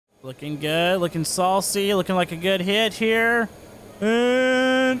Looking good, looking saucy, looking like a good hit here.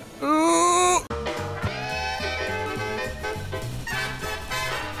 And ooh.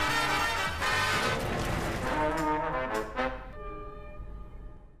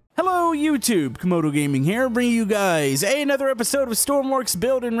 Hello YouTube, Camodo Gaming here, bringing you guys another episode of Stormworks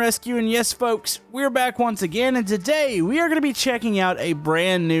Build and Rescue. And yes folks, we're back once again, and today we are going to be checking out a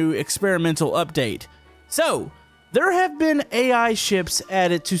brand new experimental update. So, there have been AI ships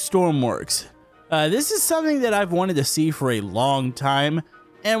added to Stormworks. This is something that I've wanted to see for a long time,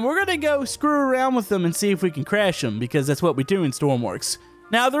 and we're going to go screw around with them and see if we can crash them, because that's what we do in Stormworks.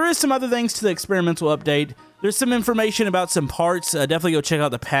 Now, there is some other things to the experimental update. There's some information about some parts. Definitely go check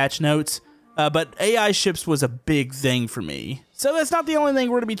out the patch notes. But AI ships was a big thing for me. So that's not the only thing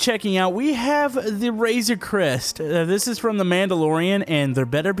we're going to be checking out. We have the Razor Crest. This is from The Mandalorian, and there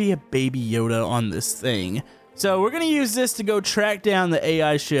better be a Baby Yoda on this thing. So we're going to use this to go track down the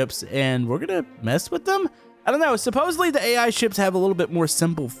AI ships, and we're going to mess with them? I don't know. Supposedly the AI ships have a little bit more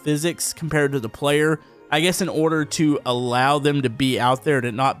simple physics compared to the player. I guess in order to allow them to be out there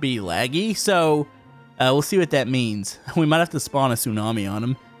to not be laggy. So we'll see what that means. We might have to spawn a tsunami on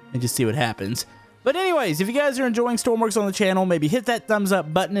them and just see what happens. But anyways, if you guys are enjoying Stormworks on the channel, maybe hit that thumbs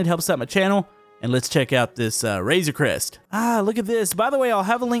up button. It helps out my channel. And let's check out this Razor Crest. Ah, look at this. By the way, I'll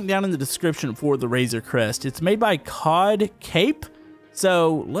have a link down in the description for the Razor Crest. It's made by Cod Cape.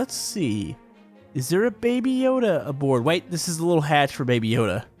 So let's see. Is there a Baby Yoda aboard? Wait, this is the little hatch for Baby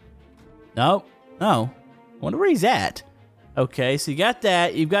Yoda. No, no. I wonder where he's at. Okay, so you got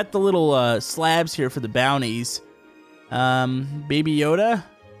that. You've got the little slabs here for the bounties. Baby Yoda.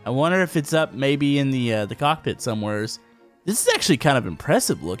 I wonder if it's up maybe in the cockpit somewheres. This is actually kind of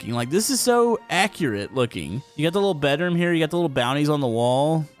impressive looking. Like, this is so accurate looking. You got the little bedroom here. You got the little bounties on the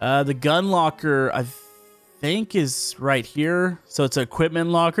wall. The gun locker, I think, is right here. So it's an equipment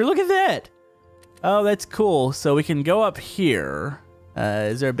locker. Look at that. Oh, that's cool. So we can go up here.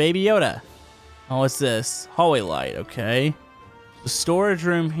 Is there a Baby Yoda? Oh, what's this? Hallway light, okay. The storage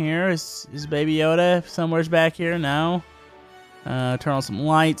room here. Is Baby Yoda somewhere's back here? No. Turn on some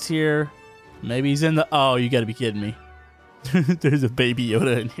lights here. Maybe he's in the... Oh, you gotta be kidding me. There's a Baby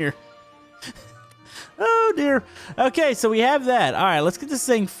Yoda in here. Oh, dear. Okay, so we have that. All right, let's get this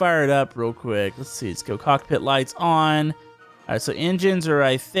thing fired up real quick. Let's see. Let's go cockpit lights on. All right, so engines are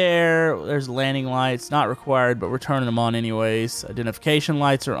right there. There's landing lights. Not required, but we're turning them on anyways. Identification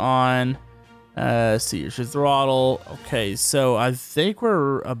lights are on. See, here's your throttle. Okay, so I think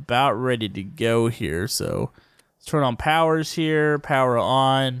we're about ready to go here. So let's turn on powers here. Power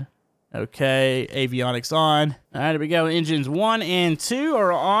on. Okay, avionics on. All right, here we go. Engines 1 and 2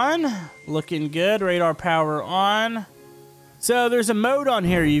 are on. Looking good. Radar power on. So there's a mode on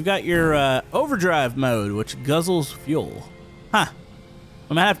here. You've got your overdrive mode, which guzzles fuel. Huh.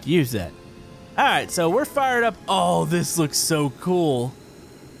 I might have to use that. All right, so we're fired up. Oh, this looks so cool.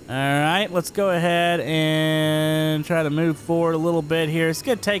 All right, let's go ahead and try to move forward a little bit here. It's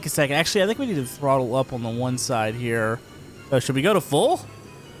going to take a second. Actually, I think we need to throttle up on the one side here. So should we go to full?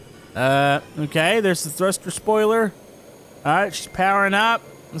 Okay, there's the thruster spoiler. All right, she's powering up.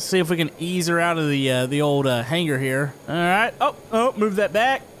 Let's see if we can ease her out of the old hangar here. All right. Oh, move that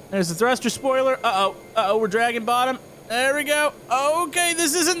back. There's the thruster spoiler. Uh-oh, we're dragging bottom. There we go. Okay,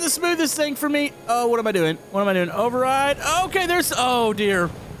 this isn't the smoothest thing for me. Oh, what am I doing? What am I doing? Override. Okay, there's... Oh, dear.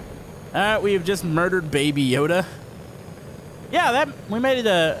 All right, we have just murdered Baby Yoda. Yeah, we made it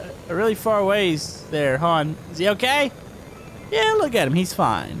a really far ways there, hon. Is he okay? Yeah, look at him. He's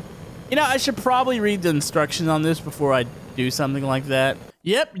fine. You know, I should probably read the instructions on this before I do something like that.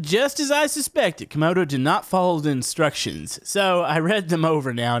 Yep, just as I suspected, Camodo did not follow the instructions. So I read them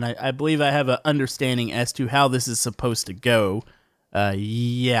over now, and I believe I have an understanding as to how this is supposed to go.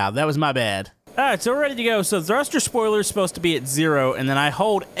 Yeah, that was my bad. All right, so we're ready to go. So thruster spoiler is supposed to be at 0, and then I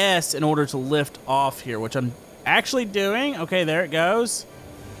hold S in order to lift off here, which I'm actually doing. Okay, there it goes.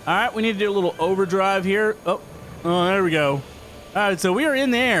 All right, we need to do a little overdrive here. Oh, there we go. All right, so we are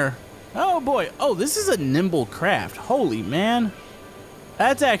in the air. Oh, boy. Oh, this is a nimble craft. Holy man.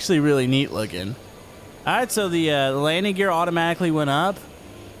 That's actually really neat looking. All right, so the landing gear automatically went up.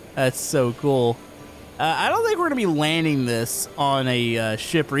 That's so cool. I don't think we're going to be landing this on a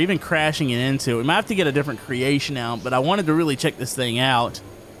ship or even crashing it into it. We might have to get a different creation out, but I wanted to really check this thing out.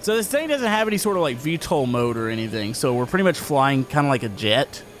 So this thing doesn't have any sort of like VTOL mode or anything, so we're pretty much flying kind of like a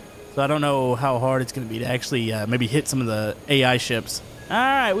jet. So I don't know how hard it's going to be to actually maybe hit some of the AI ships. All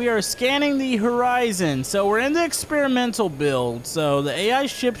right, we are scanning the horizon. So we're in the experimental build. So the AI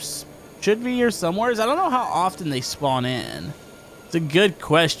ships should be here somewhere. I don't know how often they spawn in. It's a good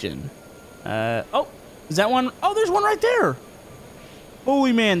question. Oh, is that one? Oh, there's one right there.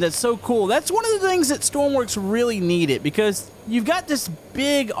 Holy man, that's so cool. That's one of the things that Stormworks really needed, because you've got this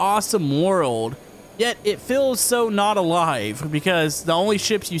big, awesome world, yet it feels so not alive, because the only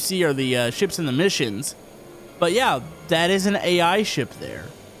ships you see are the ships in the missions. But yeah, that is an AI ship there.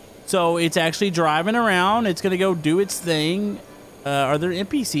 So it's actually driving around. It's going to go do its thing. Are there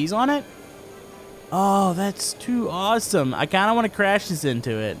NPCs on it? Oh, that's too awesome. I kind of want to crash this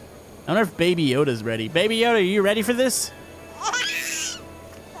into it. I wonder if Baby Yoda's ready. Baby Yoda, are you ready for this?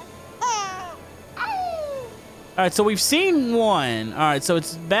 All right, so we've seen one. All right, so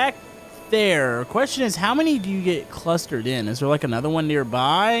it's back there. Question is, how many do you get clustered in? Is there like another one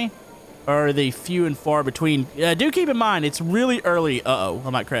nearby? Or are they few and far between? Do keep in mind, it's really early. Uh-oh, I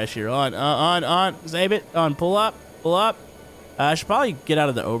might crash here. On. Save it. On, pull up. I should probably get out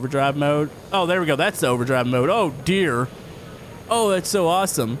of the overdrive mode. Oh, there we go. That's the overdrive mode. Oh, dear. Oh, that's so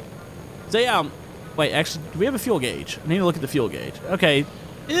awesome. So, yeah. Wait, actually, do we have a fuel gauge? I need to look at the fuel gauge. Okay.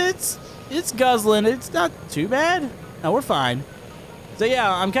 It's guzzling. It's not too bad. No, we're fine. So,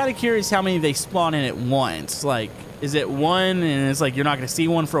 yeah, I'm kind of curious how many they spawn in at once. Like, is it one and it's like you're not going to see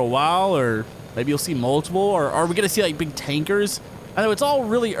one for a while? Or maybe you'll see multiple? Or are we going to see, like, big tankers? I know it's all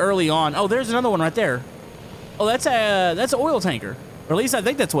really early on. Oh, there's another one right there. Oh, that's an oil tanker. Or at least I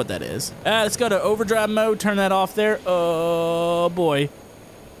think that's what that is. Let's go to overdrive mode. Turn that off there. Oh, boy.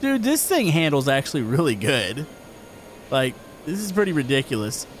 Dude, this thing handles actually really good. Like, this is pretty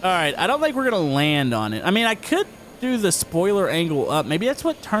ridiculous. All right, I don't think we're going to land on it. I mean, I could do the spoiler angle up. Maybe that's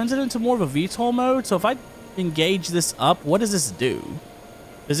what turns it into more of a VTOL mode. So if I engage this up, what does this do?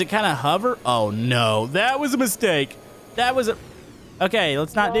 Does it kind of hover? Oh, no. That was a mistake. That was a... Okay,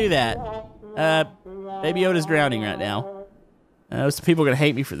 let's not do that. Baby Yoda's drowning right now. Those people are going to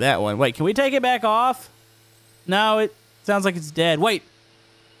hate me for that one. Wait, can we take it back off? No, it sounds like it's dead. Wait.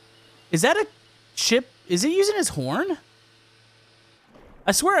 Is that a ship? Is it using his horn?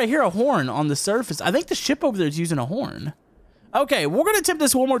 I swear I hear a horn on the surface. I think the ship over there is using a horn. Okay, we're going to attempt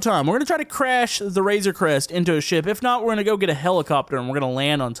this one more time. We're going to try to crash the Razor Crest into a ship. If not, we're going to go get a helicopter and we're going to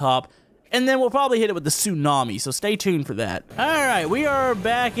land on top. And then we'll probably hit it with the tsunami, so stay tuned for that. All right, we are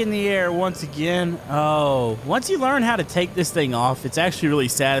back in the air once again. Oh, once you learn how to take this thing off, it's actually really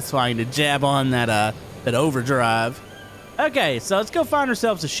satisfying to jab on that overdrive. Okay, so let's go find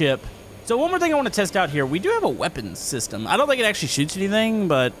ourselves a ship. So one more thing I want to test out here. We do have a weapons system. I don't think it actually shoots anything,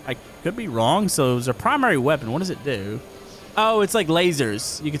 but I could be wrong. So it's a primary weapon. What does it do? Oh, it's like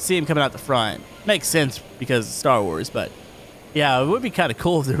lasers. You can see them coming out the front. Makes sense because of Star Wars, but yeah, it would be kind of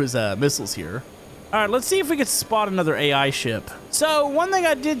cool if there was missiles here. All right, let's see if we can spot another AI ship. So one thing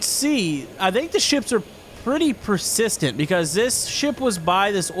I did see, I think the ships are pretty persistent because this ship was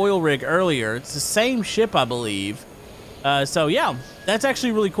by this oil rig earlier. It's the same ship, I believe. So yeah, that's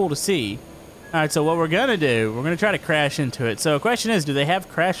actually really cool to see. All right, so what we're gonna do, we're gonna try to crash into it. So the question is, do they have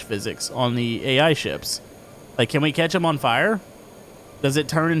crash physics on the AI ships? Like, can we catch them on fire? Does it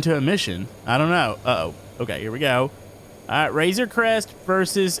turn into a mission? I don't know. Uh-oh. Okay, here we go. All right, Razor Crest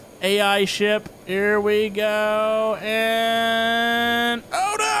versus AI ship. Here we go, and...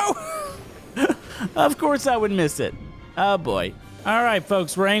 Oh, no! Of course I would miss it. Oh, boy. All right,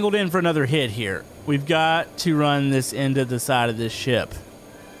 folks, we're angled in for another hit here. We've got to run this into the side of this ship.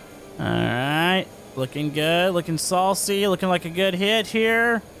 All right, looking good, looking saucy, looking like a good hit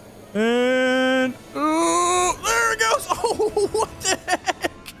here. And, oh, there it goes. Oh, what the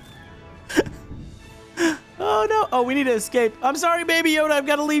heck? Oh, no. Oh, we need to escape. I'm sorry, Baby Yoda. I've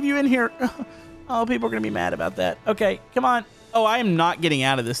got to leave you in here. Oh, people are going to be mad about that. Okay, come on. Oh, I am not getting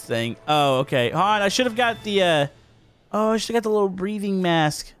out of this thing. Oh, okay. Hold on. I should have got the, oh, I should have got the little breathing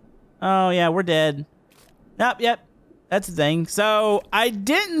mask. Oh, yeah, we're dead. Yep. That's the thing. So, I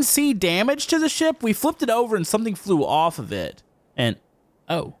didn't see damage to the ship. We flipped it over and something flew off of it. And,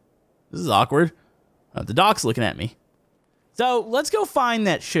 oh, this is awkward. The dock's looking at me. So, let's go find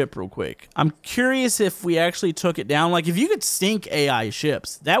that ship real quick. I'm curious if we actually took it down. Like, if you could sink AI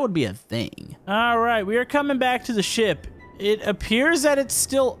ships, that would be a thing. All right, we are coming back to the ship. It appears that it's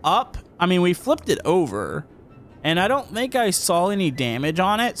still up. I mean, we flipped it over. And I don't think I saw any damage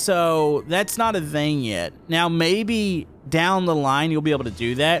on it, so that's not a thing yet. Now, maybe down the line you'll be able to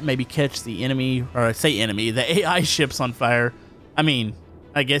do that. Maybe catch the enemy, or I say enemy, the AI ships on fire. I mean,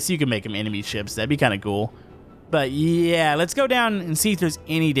 I guess you can make them enemy ships. That'd be kind of cool. But yeah, let's go down and see if there's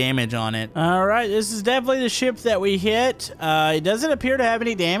any damage on it. All right, this is definitely the ship that we hit. It doesn't appear to have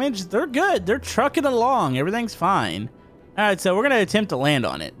any damage. They're good. They're trucking along. Everything's fine. All right, so we're going to attempt to land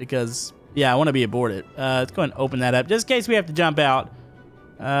on it because... yeah, I want to be aboard it. Let's go ahead and open that up, just in case we have to jump out.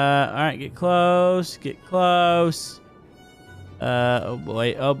 All right, get close, get close. Oh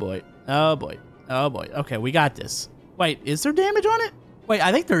boy, oh boy, oh boy, oh boy. Okay, we got this. Wait, is there damage on it? Wait,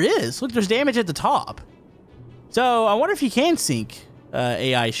 I think there is. Look, there's damage at the top. So I wonder if you can sink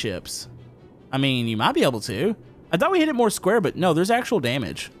AI ships. I mean, you might be able to. I thought we hit it more square, but no, there's actual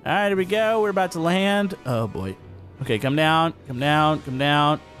damage. All right, here we go. We're about to land. Oh, boy. Okay, come down, come down, come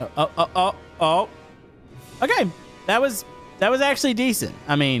down. Oh. Okay, that was actually decent.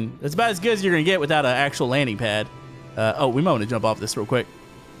 I mean, it's about as good as you're going to get without an actual landing pad. Oh, we might want to jump off this real quick.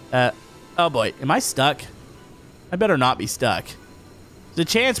 Oh, boy. Am I stuck? I better not be stuck. There's a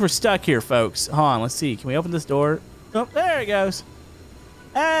chance we're stuck here, folks. Hold on, let's see. Can we open this door? Oh, there it goes.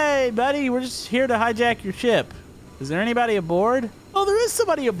 Hey, buddy, we're just here to hijack your ship. Is there anybody aboard? Oh, there is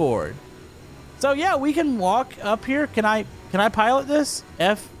somebody aboard. So, yeah, we can walk up here. Can I pilot this?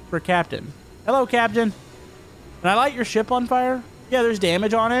 F for captain. Hello, captain. Can I light your ship on fire? Yeah, there's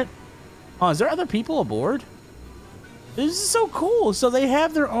damage on it. Oh, is there other people aboard? This is so cool. So they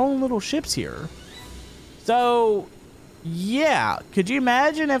have their own little ships here. So, yeah. Could you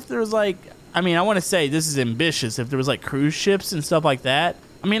imagine if there was like... I mean, I want to say this is ambitious. If there was like cruise ships and stuff like that.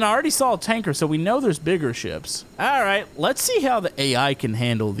 I mean, I already saw a tanker, so we know there's bigger ships. All right, let's see how the AI can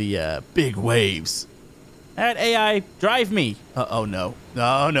handle the big waves. All right, AI, drive me. Oh, no.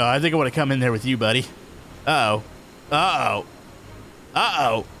 No, I think I want to come in there with you, buddy. Uh-oh.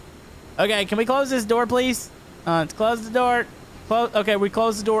 Okay, can we close this door, please? Let's close the door. Okay, we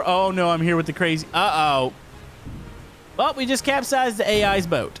close the door. Oh, no, I'm here with the crazy... Uh-oh. Well, we just capsized the AI's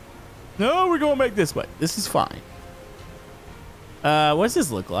boat. No, we're going back this way. This is fine. What does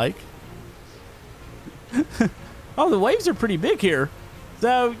this look like? Oh, the waves are pretty big here.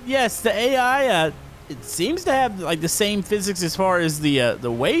 So, yes, the AI, it seems to have, like, the same physics as far as the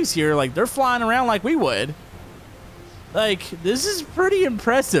waves here. Like, they're flying around like we would. Like, this is pretty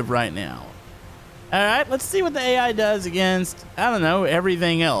impressive right now. All right, let's see what the AI does against, I don't know,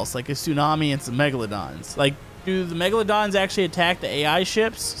 everything else, like a tsunami and some megalodons. Like, do the megalodons actually attack the AI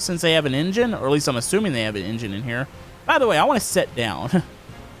ships since they have an engine? Or at least I'm assuming they have an engine in here. By the way, I want to sit down.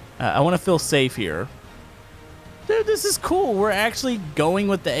 I want to feel safe here. Dude, this is cool. We're actually going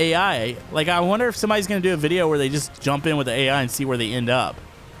with the AI. Like, I wonder if somebody's going to do a video where they just jump in with the AI and see where they end up.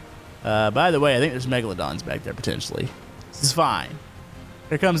 By the way, I think there's megalodons back there potentially. This is fine.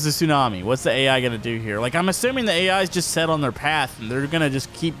 Here comes the tsunami. What's the AI going to do here? Like, I'm assuming the AI is just set on their path and they're going to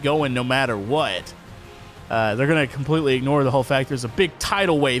just keep going no matter what. They're going to completely ignore the whole fact there's a big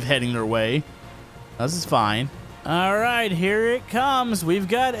tidal wave heading their way. This is fine. All right, here it comes. We've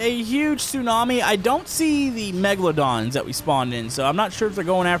got a huge tsunami. I don't see the megalodons that we spawned in, so I'm not sure if they're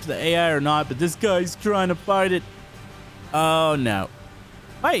going after the AI or not, but this guy's trying to fight it. Oh, no.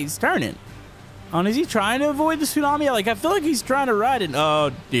 Wait, he's turning. Oh, is he trying to avoid the tsunami? Like, I feel like he's trying to ride it.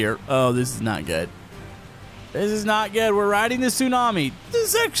 Oh, dear. Oh, this is not good. This is not good. We're riding the tsunami.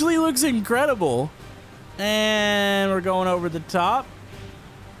 This actually looks incredible. And we're going over the top.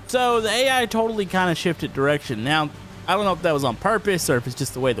 So the AI totally kind of shifted direction. Now, I don't know if that was on purpose or if it's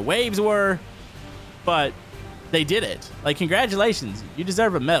just the way the waves were, but they did it. Like, congratulations. You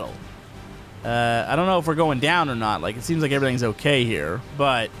deserve a medal. I don't know if we're going down or not. Like, it seems like everything's okay here,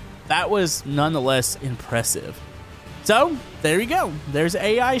 but that was nonetheless impressive. So, there you go. There's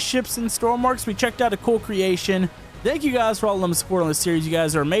AI ships in Stormworks. We checked out a cool creation. Thank you guys for all the support on this series. You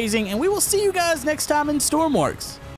guys are amazing, and we will see you guys next time in Stormworks.